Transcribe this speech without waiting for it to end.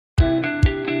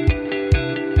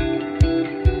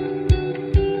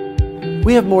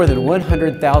We have more than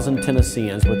 100,000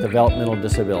 Tennesseans with developmental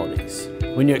disabilities.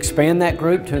 When you expand that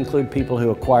group to include people who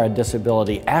acquire a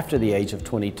disability after the age of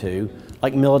 22,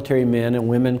 like military men and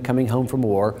women coming home from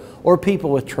war, or people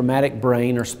with traumatic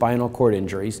brain or spinal cord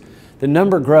injuries, the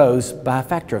number grows by a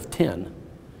factor of 10.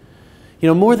 You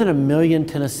know, more than 1 million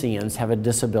Tennesseans have a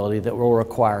disability that will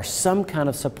require some kind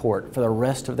of support for the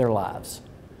rest of their lives.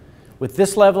 With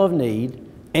this level of need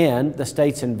and the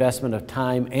state's investment of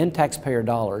time and taxpayer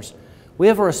dollars, we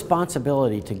have a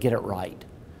responsibility to get it right.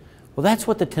 Well, that's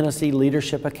what the Tennessee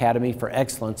Leadership Academy for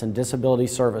Excellence in Disability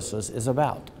Services is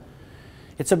about.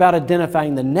 It's about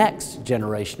identifying the next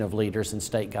generation of leaders in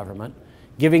state government,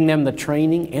 giving them the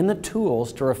training and the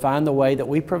tools to refine the way that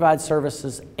we provide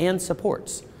services and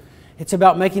supports. It's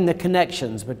about making the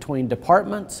connections between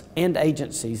departments and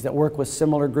agencies that work with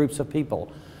similar groups of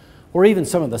people, or even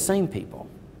some of the same people.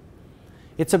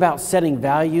 It's about setting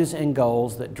values and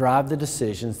goals that drive the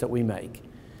decisions that we make.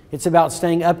 It's about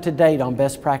staying up to date on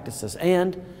best practices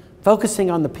and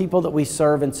focusing on the people that we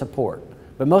serve and support.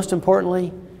 But most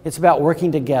importantly, it's about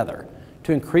working together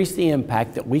to increase the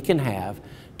impact that we can have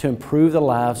to improve the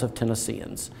lives of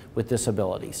Tennesseans with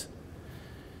disabilities.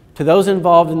 To those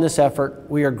involved in this effort,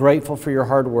 we are grateful for your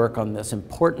hard work on this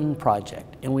important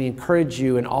project, and we encourage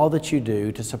you in all that you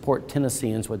do to support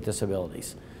Tennesseans with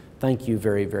disabilities. Thank you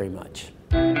very, very much.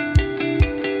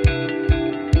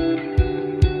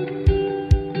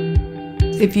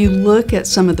 If you look at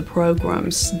some of the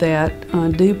programs that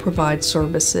do provide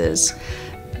services,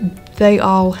 they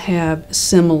all have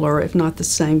similar, if not the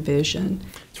same vision.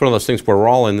 It's one of those things where we're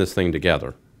all in this thing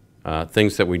together.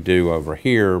 Things that we do over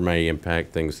here may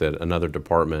impact things that another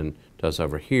department does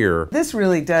over here. This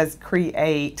really does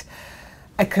create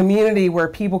a community where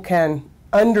people can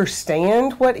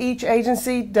understand what each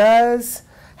agency does,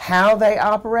 how they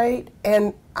operate,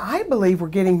 and I believe we're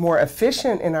getting more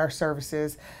efficient in our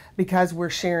services because we're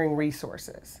sharing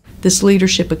resources. This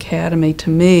Leadership Academy, to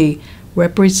me,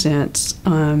 represents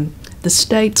the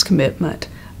state's commitment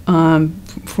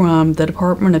from the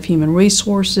Department of Human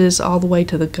Resources all the way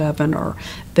to the governor,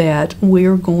 that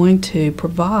we're going to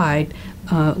provide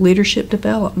leadership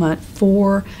development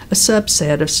for a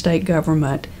subset of state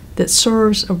government that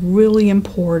serves a really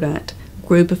important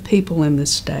group of people in the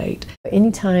state.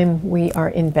 Anytime we are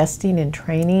investing in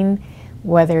training,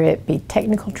 whether it be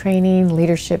technical training,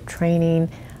 leadership training,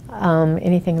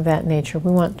 anything of that nature,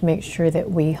 we want to make sure that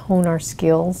we hone our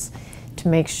skills to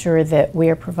make sure that we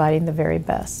are providing the very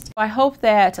best. I hope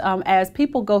that as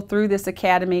people go through this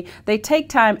academy, they take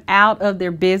time out of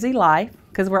their busy life,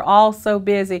 because we're all so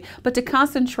busy, but to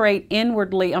concentrate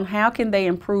inwardly on how can they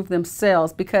improve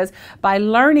themselves, because by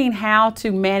learning how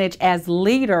to manage as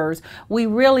leaders, we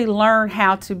really learn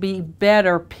how to be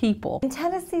better people. In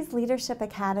Tennessee's Leadership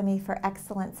Academy for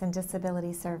Excellence in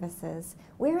Disability Services,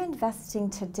 we're investing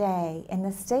today in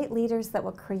the state leaders that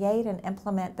will create and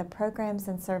implement the programs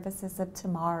and services of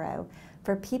tomorrow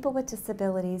for people with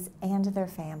disabilities and their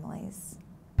families.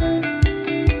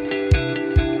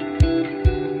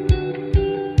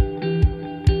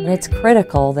 It's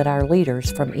critical that our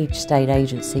leaders from each state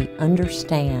agency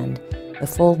understand the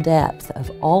full depth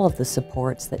of all of the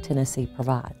supports that Tennessee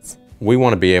provides. We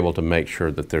want to be able to make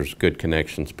sure that there's good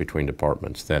connections between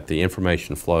departments, that the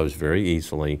information flows very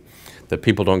easily, that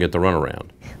people don't get the runaround.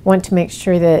 Want to make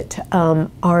sure that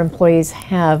our employees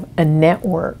have a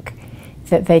network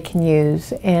that they can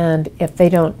use, and if they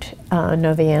don't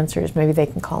know the answers, maybe they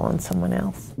can call on someone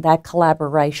else. That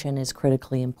collaboration is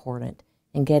critically important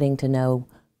in getting to know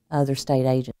other state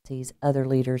agencies, other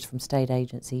leaders from state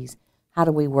agencies. How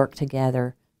do we work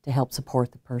together to help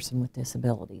support the person with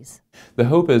disabilities? The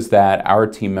hope is that our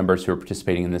team members who are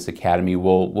participating in this academy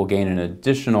will gain an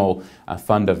additional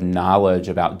fund of knowledge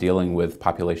about dealing with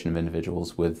population of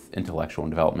individuals with intellectual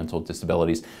and developmental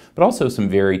disabilities, but also some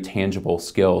very tangible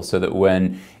skills so that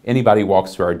when anybody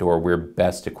walks through our door, we're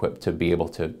best equipped to be able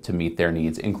to meet their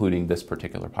needs, including this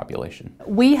particular population.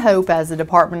 We hope as the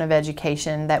Department of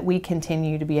Education that we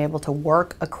continue to be able to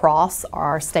work across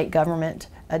our state government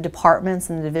departments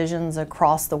and divisions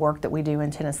across the work that we do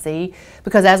in Tennessee,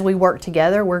 because as we work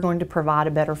together, we're going to provide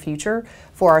a better future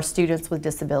for our students with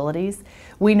disabilities.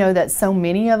 We know that so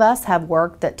many of us have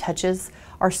work that touches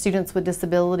our students with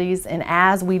disabilities, and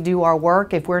as we do our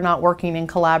work, if we're not working in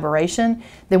collaboration,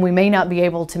 then we may not be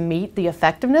able to meet the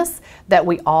effectiveness that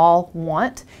we all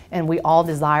want and we all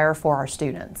desire for our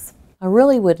students. I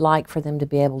really would like for them to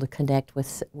be able to connect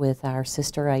with our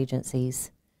sister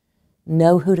agencies,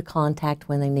 know who to contact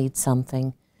when they need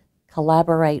something,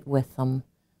 collaborate with them,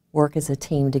 work as a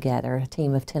team together, a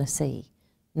team of Tennessee,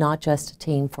 not just a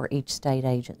team for each state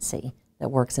agency that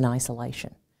works in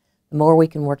isolation. The more we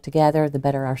can work together, the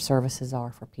better our services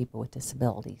are for people with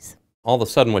disabilities. All of a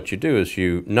sudden what you do is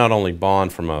you not only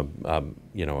bond from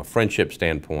a friendship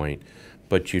standpoint,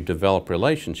 but you develop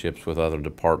relationships with other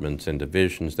departments and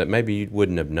divisions that maybe you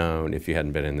wouldn't have known if you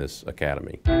hadn't been in this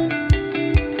academy.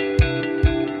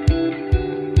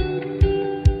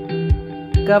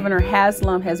 Governor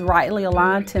Haslam has rightly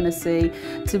aligned Tennessee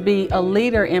to be a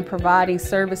leader in providing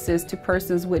services to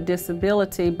persons with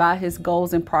disability by his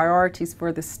goals and priorities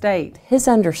for the state. His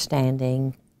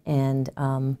understanding and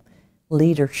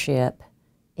leadership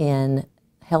in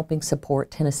helping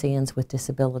support Tennesseans with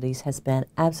disabilities has been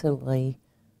absolutely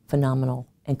phenomenal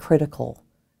and critical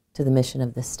to the mission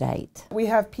of the state. We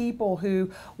have people who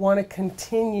want to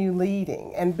continue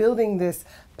leading and building this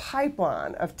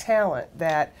pipeline of talent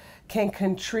that can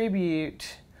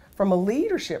contribute from a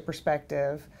leadership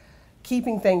perspective,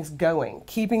 keeping things going,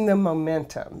 keeping the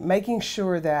momentum, making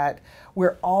sure that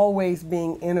we're always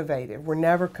being innovative, we're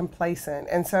never complacent.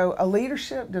 And so a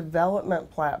leadership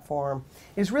development platform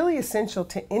is really essential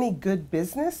to any good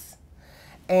business.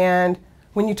 And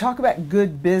when you talk about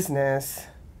good business,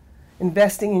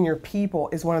 investing in your people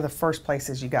is one of the first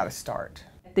places you got to start.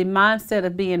 The mindset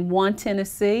of being one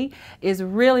Tennessee is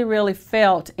really, really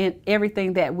felt in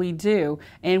everything that we do.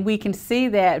 And we can see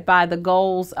that by the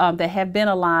goals that have been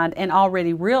aligned and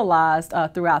already realized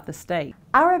throughout the state.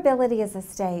 Our ability as a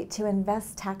state to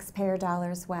invest taxpayer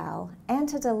dollars well and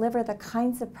to deliver the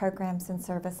kinds of programs and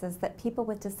services that people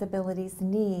with disabilities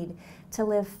need to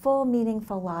live full,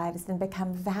 meaningful lives and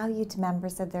become valued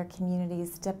members of their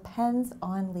communities depends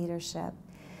on leadership.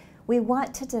 We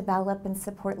want to develop and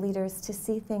support leaders to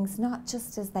see things not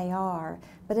just as they are,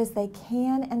 but as they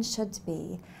can and should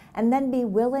be, and then be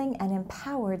willing and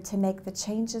empowered to make the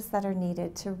changes that are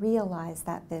needed to realize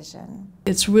that vision.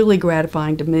 It's really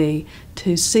gratifying to me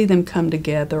to see them come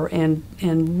together and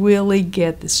really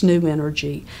get this new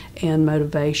energy and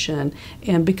motivation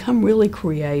and become really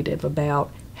creative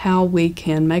about how we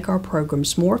can make our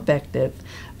programs more effective,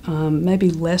 maybe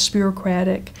less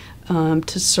bureaucratic,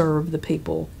 to serve the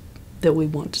people that we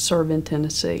want to serve in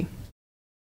Tennessee.